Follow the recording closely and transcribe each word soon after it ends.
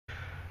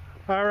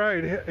All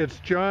right, it's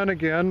John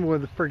again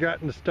with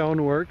Forgotten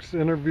Stoneworks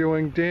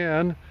interviewing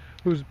Dan,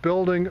 who's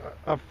building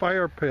a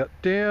fire pit.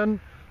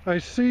 Dan, I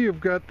see you've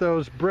got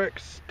those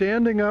bricks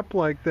standing up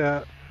like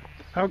that.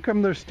 How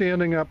come they're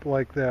standing up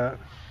like that?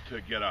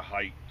 To get a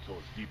height so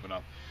it's deep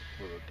enough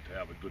to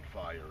have a good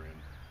fire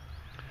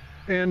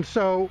in. And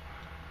so,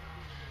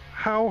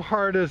 how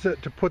hard is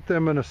it to put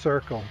them in a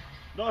circle?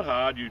 Not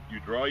hard. You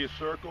draw your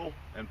circle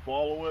and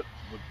follow it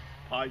with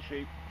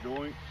pie-shaped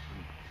joints,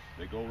 and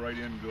they go right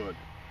in good.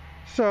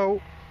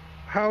 So,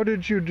 how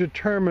did you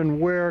determine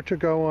where to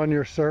go on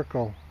your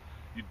circle?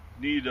 You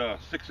need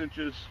 6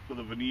 inches for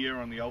the veneer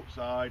on the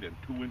outside and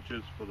 2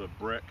 inches for the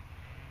brick,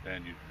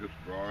 and you just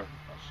draw a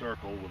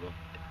circle with a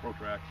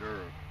protractor,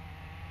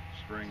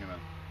 a string, and a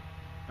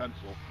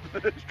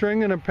pencil.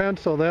 String and a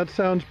pencil, that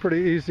sounds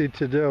pretty easy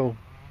to do.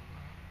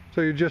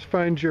 So you just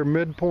find your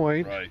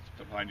midpoint. Right,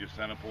 to find your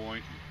center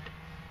point, you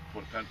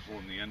put a pencil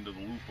in the end of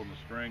the loop on the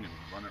string and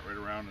run it right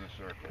around in a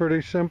circle.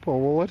 Pretty simple.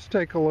 Well, let's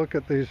take a look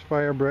at these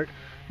fire bricks.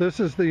 This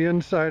is the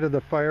inside of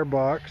the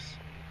firebox.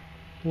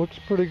 Looks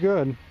pretty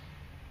good.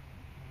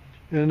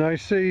 And I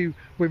see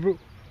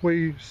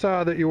we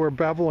saw that you were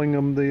beveling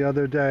them the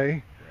other day.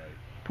 Right.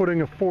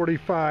 Putting a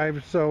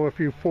 45, so if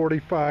you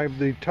 45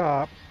 the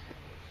top,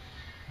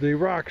 the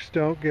rocks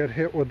don't get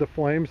hit with the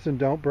flames and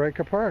don't break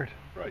apart.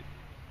 Right.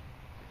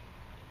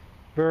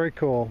 Very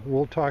cool.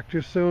 We'll talk to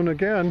you soon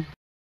again.